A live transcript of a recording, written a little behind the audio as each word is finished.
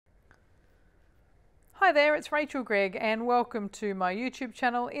Hi there, it's Rachel Gregg and welcome to my YouTube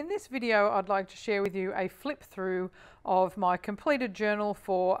channel. In this video I'd like to share with you a flip through of my completed journal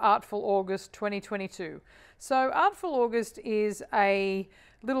for Artful August 2022. So Artful August is a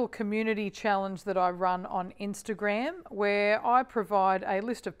little community challenge that I run on Instagram where I provide a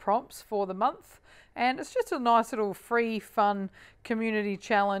list of prompts for the month, and it's just a nice little free fun community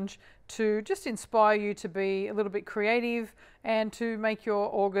challenge to just inspire you to be a little bit creative and to make your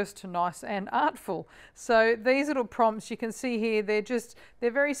August nice and artful. So these little prompts you can see here,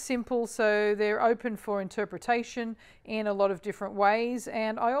 they're very simple, so they're open for interpretation in a lot of different ways,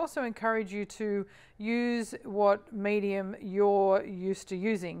 and I also encourage you to use what medium you're used to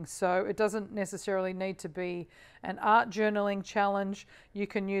using. So it doesn't necessarily need to be an art journaling challenge. You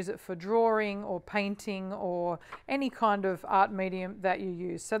can use it for drawing or painting or any kind of art medium that you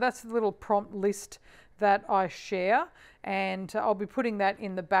use. So that's the little prompt list that I share, and I'll be putting that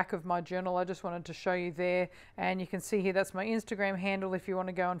in the back of my journal. I just wanted to show you there, and you can see here that's my Instagram handle if you want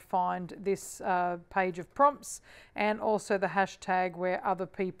to go and find this page of prompts, and also the hashtag where other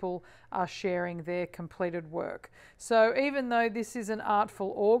people are sharing their completed work. So even though this is an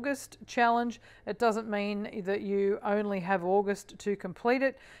Artful August challenge, it doesn't mean that you only have August to complete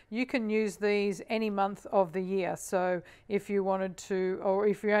it. You can use these any month of the year. So if you wanted to, or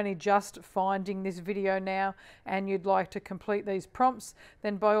if you're only just finding this video now and you'd like to complete these prompts,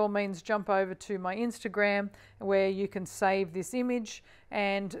 then by all means jump over to my Instagram where you can save this image,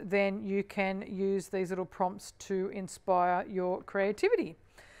 and then you can use these little prompts to inspire your creativity.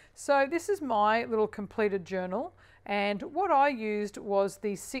 So this is my little completed journal, and what I used was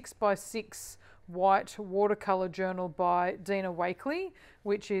the 6x6 white watercolor journal by Dina Wakley,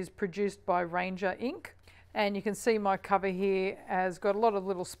 which is produced by Ranger Ink. And you can see my cover here has got a lot of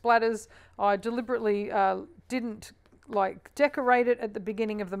little splatters. I deliberately didn't decorate it at the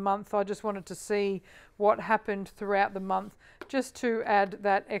beginning of the month. I just wanted to see what happened throughout the month, just to add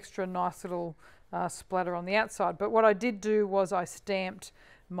that extra nice little splatter on the outside. But what I did do was I stamped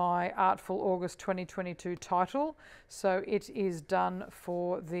my Artful August 2022 title, so it is done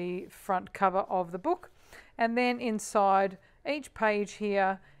for the front cover of the book. And then inside each page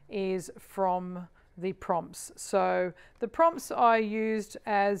here is from the prompts. So the prompts I used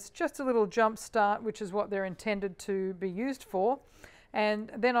as just a little jump start, which is what they're intended to be used for,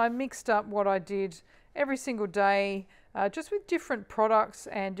 and then I mixed up what I did every single day, just with different products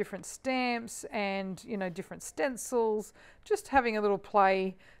and different stamps and different stencils, just having a little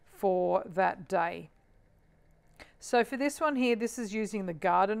play for that day. So for this one here, this is using the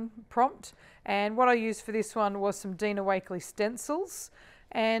garden prompt, and what I used for this one was some Dina Wakley stencils.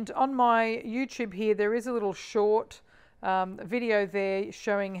 And on my YouTube here, there is a little short video there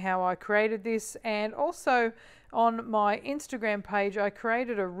showing how I created this, and also on my Instagram page I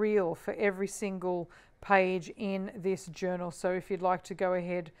created a reel for every single page in this journal. So if you'd like to go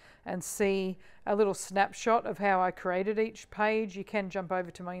ahead and see a little snapshot of how I created each page, you can jump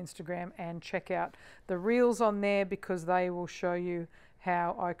over to my Instagram and check out the reels on there, because they will show you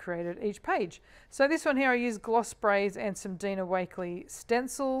how I created each page. So this one here I used gloss sprays and some Dina Wakley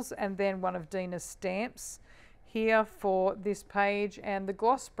stencils, and then one of Dina's stamps here for this page. And the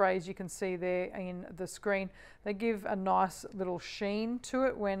gloss sprays you can see there in the screen, they give a nice little sheen to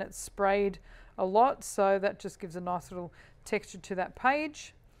it when it's sprayed a lot, so that just gives a nice little texture to that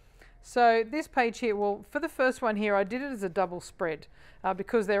page. So this page here, well, for the first one here I did it as a double spread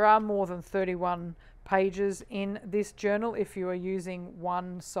because there are more than 31 pages in this journal if you are using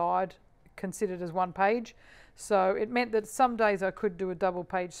one side considered as one page. So it meant that some days I could do a double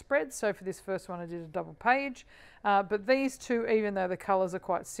page spread. So for this first one I did a double page, but these two, even though the colors are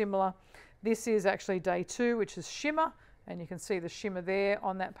quite similar, this is actually day 2, which is shimmer, and you can see the shimmer there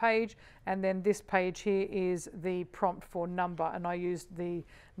on that page. And then this page here is the prompt for number, and I used the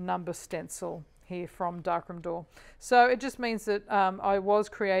number stencil here from Darkroom door. So it just means that I was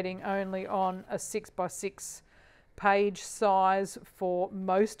creating only on a 6x6 page size for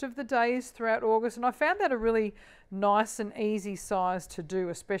most of the days throughout August, and I found that a really nice and easy size to do,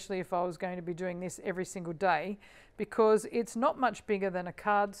 especially if I was going to be doing this every single day, because it's not much bigger than a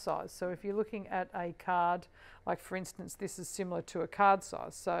card size. So if you're looking at a card, like for instance this is similar to a card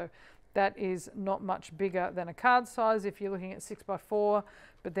size, so that is not much bigger than a card size if you're looking at 6x4,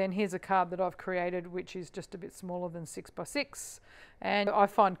 but then here's a card that I've created which is just a bit smaller than 6x6, and I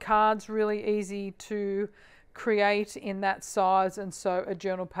find cards really easy to create in that size, and so a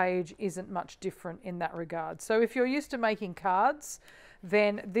journal page isn't much different in that regard. So if you're used to making cards,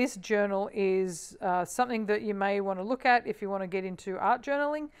 then this journal is something that you may want to look at if you want to get into art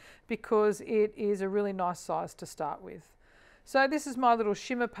journaling, because it is a really nice size to start with. So this is my little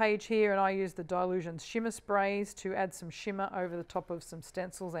shimmer page here, and I use the Dylusions shimmer sprays to add some shimmer over the top of some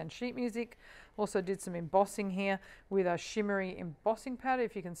stencils and sheet music. Also did some embossing here with a shimmery embossing powder,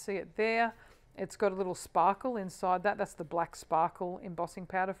 if you can see it there. It's got a little sparkle inside that. That's the black sparkle embossing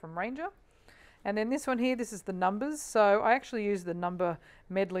powder from Ranger. And then this one here, this is the numbers. So I actually use the number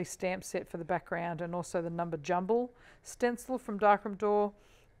Medley stamp set for the background, and also the number jumble stencil from Darkroom Door,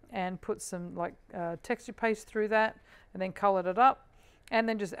 and put some like texture paste through that, and then coloured it up, and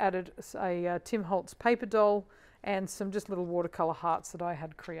then just added a Tim Holtz paper doll and some just little watercolour hearts that I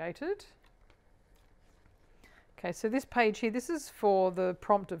had created. Okay, so this page here, this is for the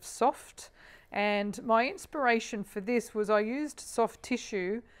prompt of soft, and my inspiration for this was I used soft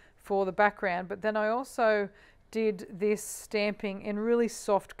tissue for the background, but then I also did this stamping in really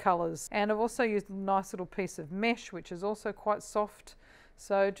soft colours, and I've also used a nice little piece of mesh which is also quite soft.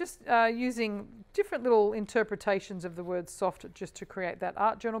 So just using different little interpretations of the word soft just to create that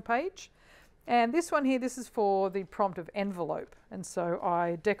art journal page. And this one here, this is for the prompt of envelope, and so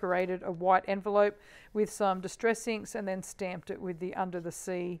I decorated a white envelope with some distress inks and then stamped it with the Under the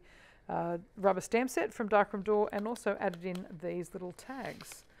Sea rubber stamp set from Darkroom Door, and also added in these little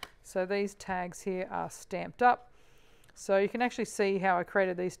tags. So these tags here are stamped up. So you can actually see how I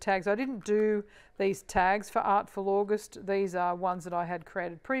created these tags. I didn't do these tags for Artful August. These are ones that I had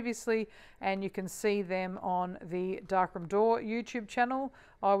created previously, and you can see them on the Darkroom Door YouTube channel.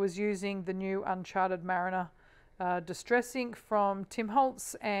 I was using the new Uncharted Mariner distress ink from Tim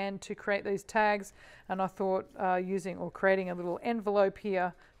Holtz and to create these tags, and I thought using or creating a little envelope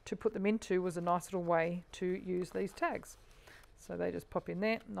here to put them into was a nice little way to use these tags. So they just pop in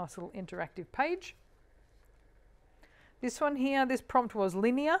there, nice little interactive page. This one here, this prompt was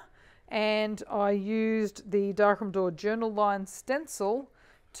linear, and I used the Darkroom Door journal line stencil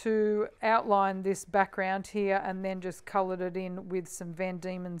to outline this background here, and then just coloured it in with some Van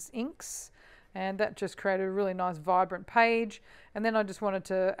Diemen's inks, and that just created a really nice vibrant page. And then I just wanted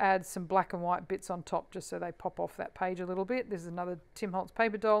to add some black and white bits on top just so they pop off that page a little bit. This is another Tim Holtz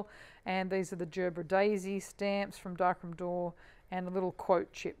paper doll, and these are the Gerbera daisy stamps from Darkroom Door, and a little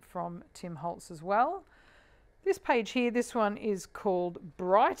quote chip from Tim Holtz as well. This page here, this one is called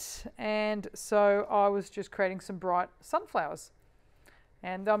Bright, and so I was just creating some bright sunflowers.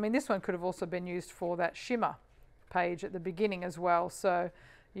 And I mean, this one could have also been used for that shimmer page at the beginning as well. So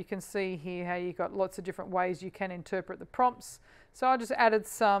you can see here how you've got lots of different ways you can interpret the prompts. So I just added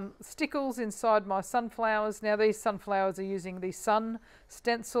some stickles inside my sunflowers. Now these sunflowers are using the sun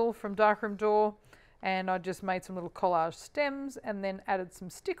stencil from Darkroom Door, and I just made some little collage stems and then added some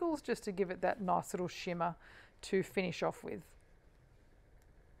stickles just to give it that nice little shimmer to finish off with.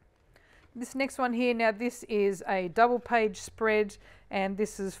 This next one here, now this is a double page spread, and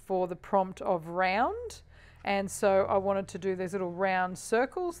this is for the prompt of round. And so I wanted to do these little round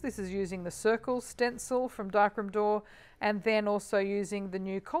circles. This is using the circle stencil from Darkroom Door, and then also using the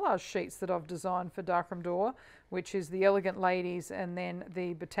new collage sheets that I've designed for Darkroom Door, which is the Elegant Ladies and then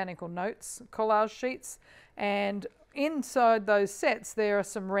the Botanical Notes collage sheets. And inside those sets there are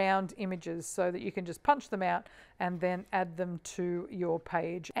some round images so that you can just punch them out and then add them to your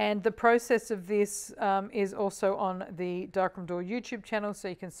page. And the process of this is also on the Darkroom Door YouTube channel, so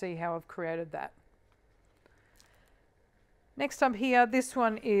you can see how I've created that. Next up here, this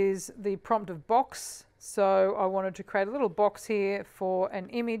one is the prompt of box. So I wanted to create a little box here for an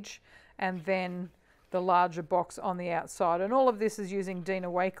image, and then the larger box on the outside. And all of this is using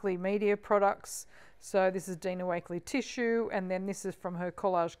Dina Wakley media products. So this is Dina Wakley tissue, and then this is from her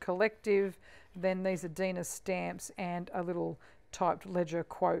Collage Collective. Then these are Dina's stamps and a little typed ledger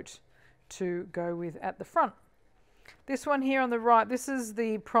quote to go with at the front. This one here on the right, this is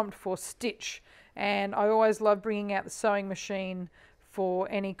the prompt for stitch, and I always love bringing out the sewing machine for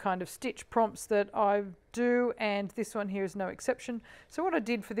any kind of stitch prompts that I do, and this one here is no exception. So what I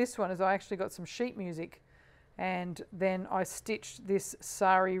did for this one is I actually got some sheet music, and then I stitched this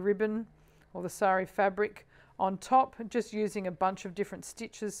sari ribbon or the sari fabric on top, just using a bunch of different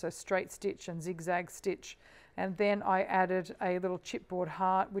stitches, so straight stitch and zigzag stitch. And then I added a little chipboard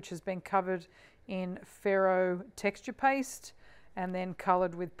heart which has been covered in ferro texture paste and then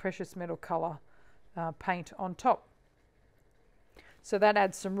coloured with precious metal colour paint on top. So that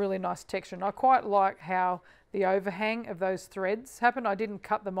adds some really nice texture, and I quite like how the overhang of those threads happen. I didn't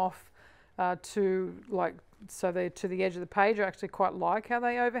cut them off so they're to the edge of the page. I actually quite like how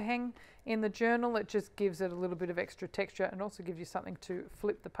they overhang in the journal. It just gives it a little bit of extra texture and also gives you something to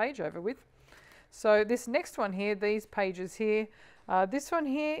flip the page over with. So this next one here, these pages here, this one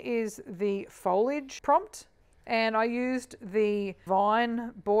here is the foliage prompt, and I used the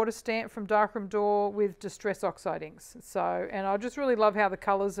Vine border stamp from Darkroom Door with Distress Oxide inks. So, and I just really love how the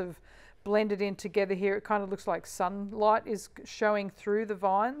colours have blended in together here. It kind of looks like sunlight is showing through the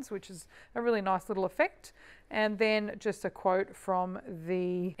vines, which is a really nice little effect. And then just a quote from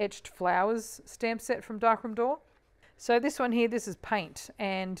the Etched Flowers stamp set from Darkroom Door. So this one here, this is paint,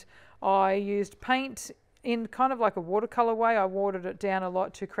 and I used paint in kind of like a watercolor way. I watered it down a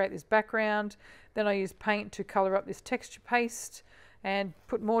lot to create this background. Then I used paint to color up this texture paste and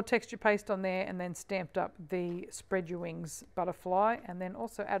put more texture paste on there, and then stamped up the Spread Your Wings butterfly, and then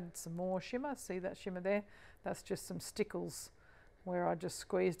also added some more shimmer. See that shimmer there? That's just some stickles where I just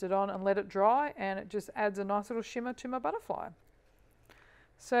squeezed it on and let it dry, and it just adds a nice little shimmer to my butterfly.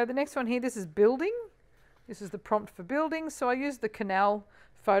 So the next one here, this is building. This is the prompt for building. So I used the Canal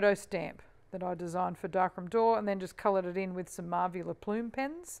photo stamp that I designed for Darkroom Door, and then just coloured it in with some Marvula Plume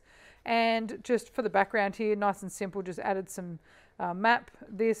pens. And just for the background here, nice and simple, just added some map.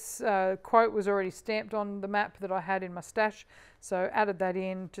 This quote was already stamped on the map that I had in my stash, so added that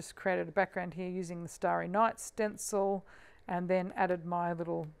in, just created a background here using the Starry Night stencil, and then added my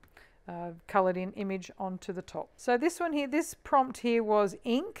little coloured in image onto the top. So this one here, this prompt here was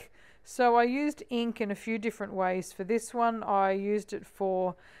ink. So I used ink in a few different ways. For this one, I used it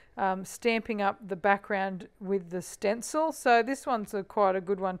for stamping up the background with the stencil. So this one's quite a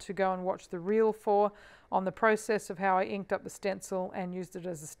good one to go and watch the reel for, on the process of how I inked up the stencil and used it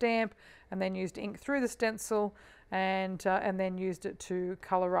as a stamp, and then used ink through the stencil, and then used it to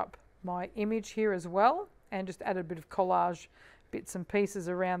colour up my image here as well, and just added a bit of collage bits and pieces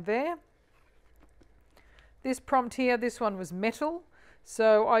around there. This prompt here, this one was metal.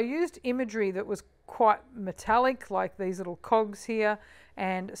 So I used imagery that was quite metallic, like these little cogs here,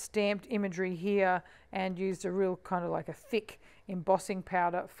 and stamped imagery here, and used a real kind of like a thick embossing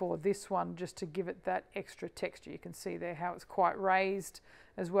powder for this one, just to give it that extra texture. You can see there how it's quite raised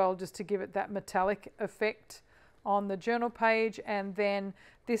as well, just to give it that metallic effect on the journal page. And then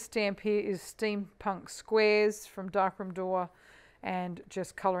this stamp here is Steampunk Squares from Darkroom Door, and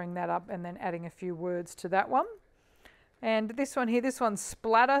just colouring that up and then adding a few words to that one. And this one here, this one's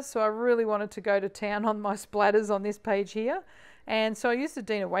splatter, so I really wanted to go to town on my splatters on this page here. And so I used the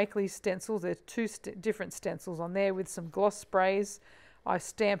Dina Wakley stencils. There's two different stencils on there with some gloss sprays. I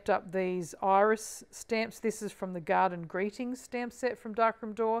stamped up these iris stamps. This is from the Garden Greetings stamp set from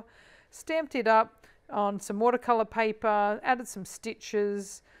Darkroom Door. Stamped it up on some watercolour paper, added some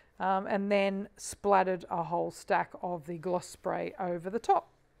stitches, and then splattered a whole stack of the gloss spray over the top.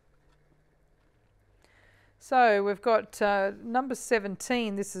 So we've got number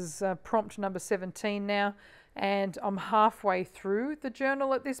 17. This is prompt number 17 now, and I'm halfway through the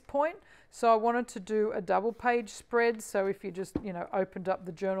journal at this point. So I wanted to do a double page spread. So if you just, opened up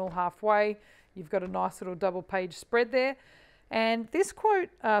the journal halfway, you've got a nice little double page spread there. And this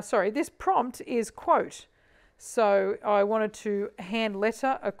this prompt is quote. So I wanted to hand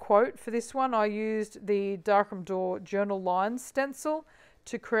letter a quote for this one. I used the Darkroom Door journal lines stencil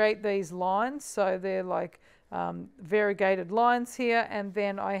to create these lines. So they're like variegated lines here, and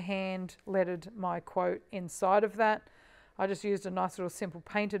then I hand lettered my quote inside of that. I just used a nice little simple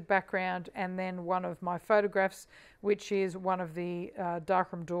painted background, and then one of my photographs, which is one of the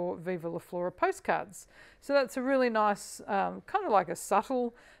Darkroom Door Viva La Flora postcards. So that's a really nice, kind of like a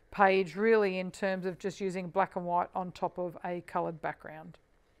subtle page really, in terms of just using black and white on top of a coloured background.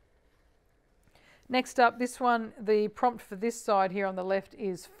 Next up, this one, the prompt for this side here on the left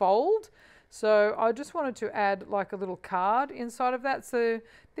is fold. So I just wanted to add like a little card inside of that. So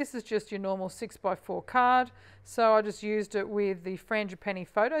this is just your normal 6x4 card. So I just used it with the Frangipani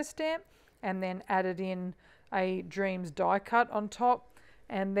photo stamp, and then added in a Dreams die cut on top,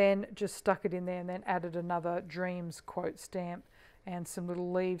 and then just stuck it in there, and then added another Dreams quote stamp and some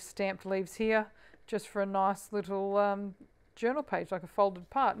little leaves, stamped leaves here, just for a nice little journal page, like a folded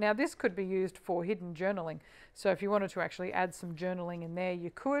part. Now this could be used for hidden journaling. So if you wanted to actually add some journaling in there,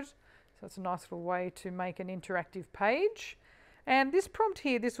 you could. So it's a nice little way to make an interactive page. And this prompt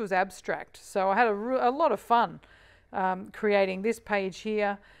here, this was abstract. So I had a lot of fun creating this page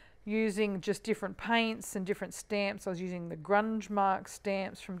here, using just different paints and different stamps. I was using the Grunge mark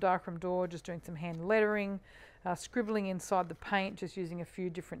stamps from Darkroom Door, just doing some hand lettering, scribbling inside the paint, just using a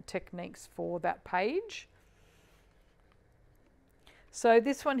few different techniques for that page. So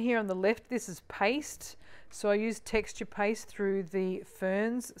this one here on the left, this is paste. So I used texture paste through the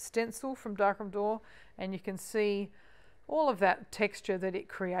Ferns stencil from Darkroom Door, and you can see all of that texture that it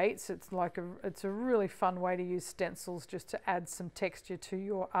creates. It's a really fun way to use stencils, just to add some texture to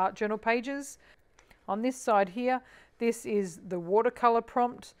your art journal pages. On this side here, This is the watercolor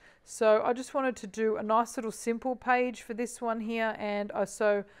prompt. So I just wanted to do a nice little simple page for this one here, and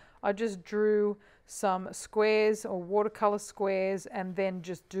so I just drew some squares or watercolor squares and then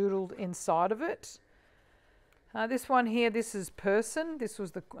just doodled inside of it. This one here, this is person. This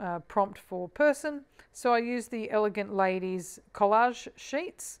was the prompt for person. So I used the Elegant Ladies collage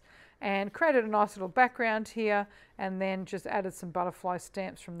sheets and created a nice little background here, and then just added some butterfly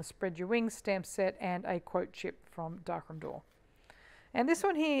stamps from the Spread Your Wings stamp set and a quote chip from Darkroom Door. And this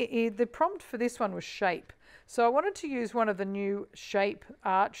one here, the prompt for this one was shape. So I wanted to use one of the new shape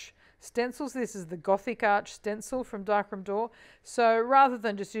arch stencils. This is the Gothic arch stencil from Darkroom Door. So rather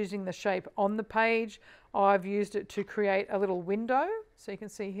than just using the shape on the page, I've used it to create a little window. So you can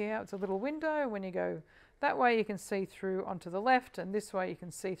see here, it's a little window. When you go that way, you can see through onto the left, and this way you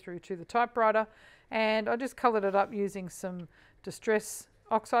can see through to the typewriter. And I just coloured it up using some Distress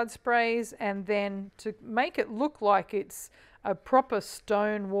oxide sprays, and then to make it look like it's a proper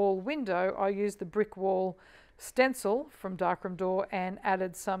stone wall window, I used the brick wall stencil from Darkroom Door and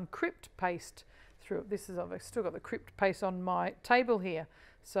added some crypt paste through it. This is, I've still got the crypt paste on my table here.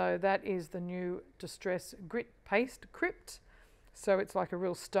 So that is the new Distress Grit Paste Crypt. So it's like a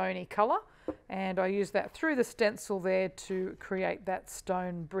real stony colour, and I use that through the stencil there to create that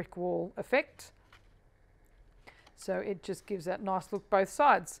stone brick wall effect. So it just gives that nice look both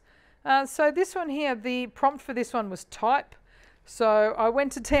sides. So this one here, the prompt for this one was type. So I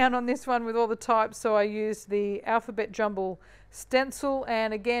went to town on this one with all the types, so I used the alphabet jumble stencil,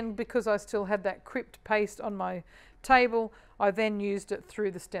 and again, because I still had that crypt paste on my table, I then used it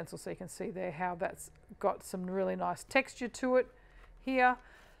through the stencil. So you can see there how that's got some really nice texture to it here.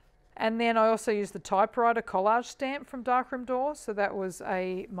 And then I also used the Typewriter collage stamp from Darkroom Door. So that was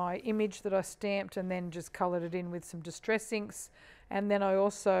my image that I stamped and then just coloured it in with some Distress inks. And then I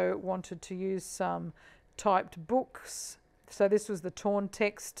also wanted to use some typed books. So this was the torn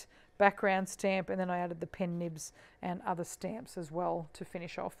text background stamp, and then I added the pen nibs and other stamps as well to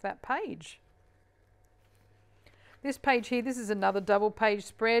finish off that page. This page here, this is another double page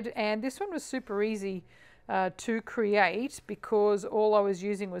spread, and this one was super easy to create because all I was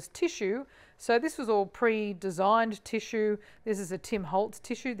using was tissue. So this was all pre-designed tissue. This is a Tim Holtz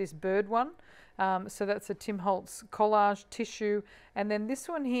tissue, this bird one. So that's a Tim Holtz collage tissue. And then this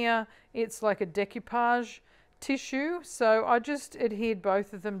one here, it's like a decoupage tissue. So I just adhered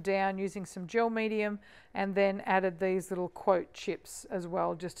both of them down using some gel medium and then added these little quote chips as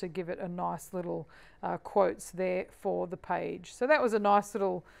well, just to give it a nice little quotes there for the page. So that was a nice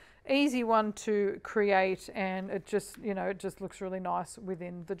little easy one to create, and it just, you know, it just looks really nice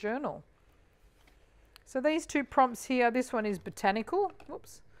within the journal. So these two prompts here, this one is botanical.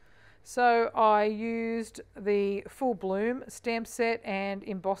 Whoops. So I used the Full Bloom stamp set and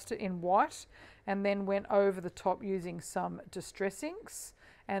embossed it in white, and then went over the top using some Distress inks,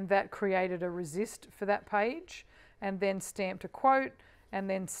 and that created a resist for that page, and then stamped a quote and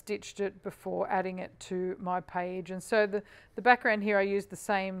then stitched it before adding it to my page. And so the background here, I used the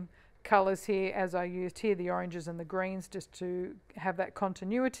same colours here as I used here, the oranges and the greens, just to have that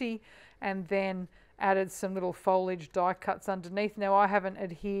continuity, and then added some little foliage die cuts underneath. Now I haven't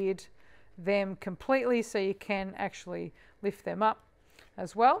adhered them completely, so you can actually lift them up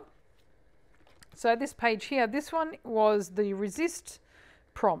as well. So this page here, this one was the resist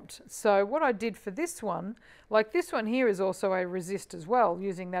prompt. So what I did for this one, like this one here is also a resist as well,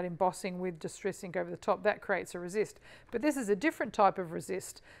 using that embossing with Distress ink over the top, that creates a resist. But this is a different type of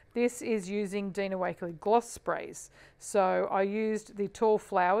resist. This is using Dina Wakley gloss sprays. So I used the Tall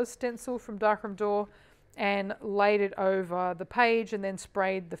Flowers stencil from Darkroom Door and laid it over the page, and then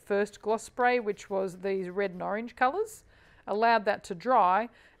sprayed the first gloss spray, which was these red and orange colours. Allowed that to dry,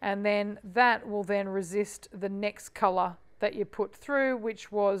 and then that will then resist the next colour that you put through,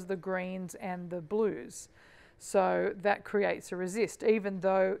 which was the greens and the blues. So that creates a resist, even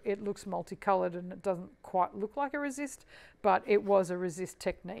though it looks multicoloured and it doesn't quite look like a resist, but it was a resist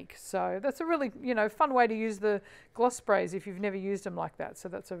technique. So that's a really, you know, fun way to use the gloss sprays if you've never used them like that. So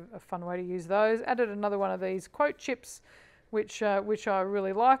that's a fun way to use those. Added another one of these quote chips, which I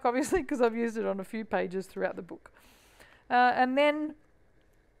really like, obviously, because I've used it on a few pages throughout the book. And then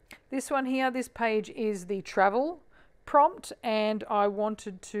this one here, this page is the travel prompt, and I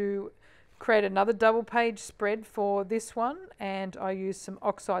wanted to create another double page spread for this one, and I used some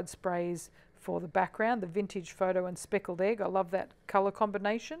oxide sprays for the background, the Vintage Photo and Speckled Egg. I love that colour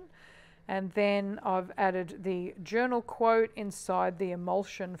combination. And then I've added the journal quote inside the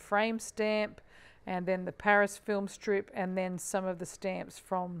emulsion frame stamp, and then the Paris film strip, and then some of the stamps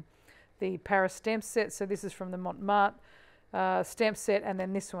from the Paris stamp set. So this is from the Montmartre stamp set, and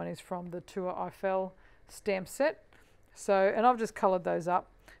then this one is from the Tour Eiffel stamp set. So, and I've just coloured those up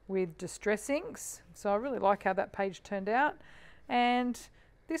with Distress inks. So I really like how that page turned out. And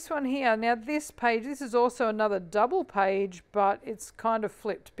this one here, now this page, this is also another double page, but it's kind of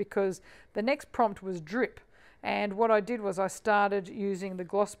flipped because the next prompt was drip. And what I did was I started using the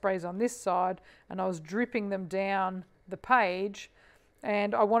gloss sprays on this side and I was dripping them down the page,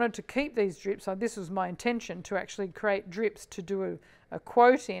 and I wanted to keep these drips. So this was my intention, to actually create drips to do a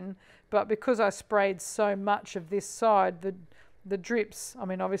quote in, but because I sprayed so much of this side, the drips, I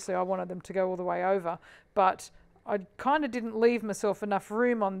mean obviously I wanted them to go all the way over, but I kind of didn't leave myself enough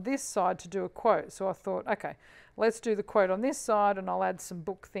room on this side to do a quote. So I thought, okay, let's do the quote on this side and I'll add some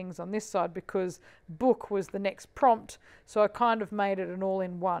book things on this side, because book was the next prompt. So I kind of made it an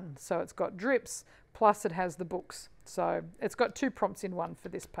all-in-one. So it's got drips plus it has the books. So it's got two prompts in one for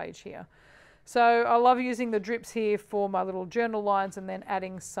this page here. So I love using the drips here for my little journal lines and then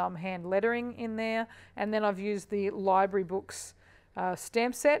adding some hand lettering in there. And then I've used the library books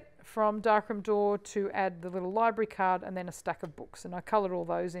stamp set from Darkroom Door to add the little library card and then a stack of books. And I coloured all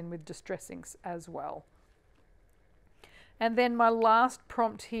those in with Distress inks as well. And then my last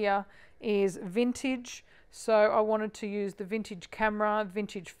prompt here is vintage. So I wanted to use the vintage camera,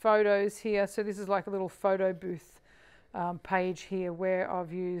 vintage photos here. So this is like a little photo booth page here where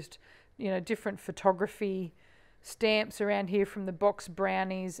I've used, you know, different photography stamps around here from the box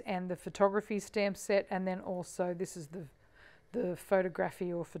Brownies and the Photographie stamp set. And then also this is the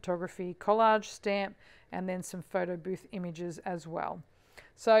Photographie or Photography collage stamp, and then some photo booth images as well.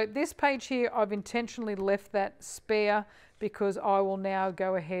 So this page here, I've intentionally left that spare because I will now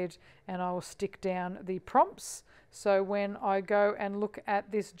go ahead and I will stick down the prompts. So when I go and look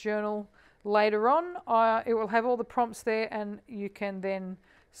at this journal later on, it will have all the prompts there, and you can then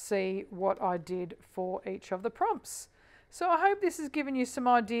see what I did for each of the prompts. So I hope this has given you some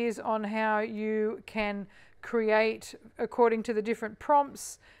ideas on how you can create according to the different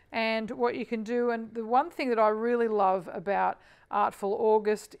prompts and what you can do. And the one thing that I really love about Artful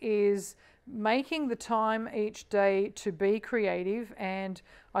August is making the time each day to be creative, and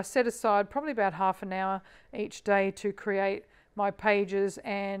I set aside probably about half an hour each day to create my pages.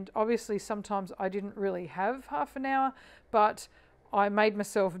 And obviously sometimes I didn't really have half an hour, but I made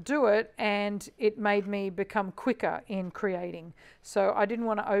myself do it and it made me become quicker in creating. So I didn't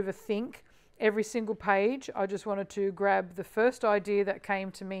want to overthink every single page. I just wanted to grab the first idea that came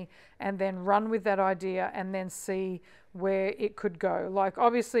to me and then run with that idea and then see where it could go. Like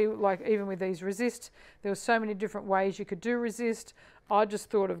obviously, like even with these resist, there were so many different ways you could do resist. I just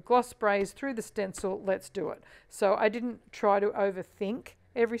thought of gloss sprays through the stencil, let's do it. So I didn't try to overthink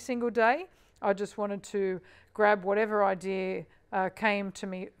every single day. I just wanted to grab whatever idea came to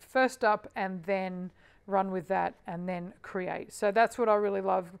me first up and then run with that and then create. So that's what I really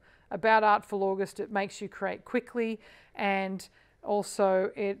love about Artful August. It makes you create quickly, and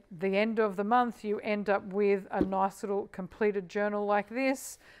also at the end of the month you end up with a nice little completed journal like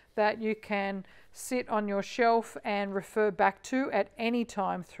this that you can sit on your shelf and refer back to at any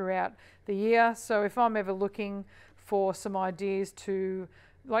time throughout the year. So if I'm ever looking for some ideas to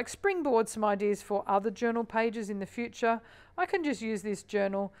like springboard some ideas for other journal pages in the future, I can just use this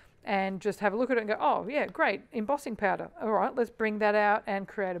journal and just have a look at it and go, oh yeah, great, embossing powder. All right, let's bring that out and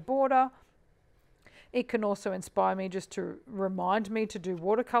create a border. It can also inspire me just to remind me to do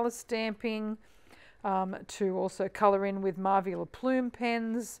watercolor stamping, to also color in with Marvula Plume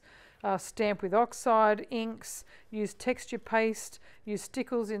pens, stamp with oxide inks, use texture paste, use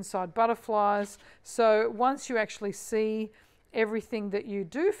stickles inside butterflies. So once you actually see everything that you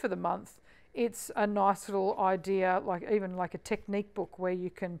do for the month, it's a nice little idea, like even like a technique book where you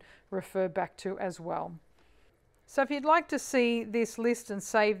can refer back to as well. So if you'd like to see this list and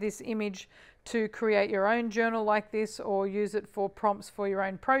save this image to create your own journal like this or use it for prompts for your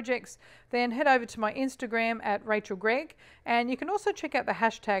own projects, then head over to my Instagram at Rachel Gregg, and you can also check out the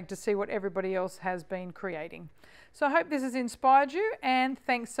hashtag to see what everybody else has been creating. So I hope this has inspired you, and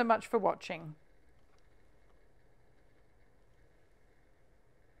thanks so much for watching.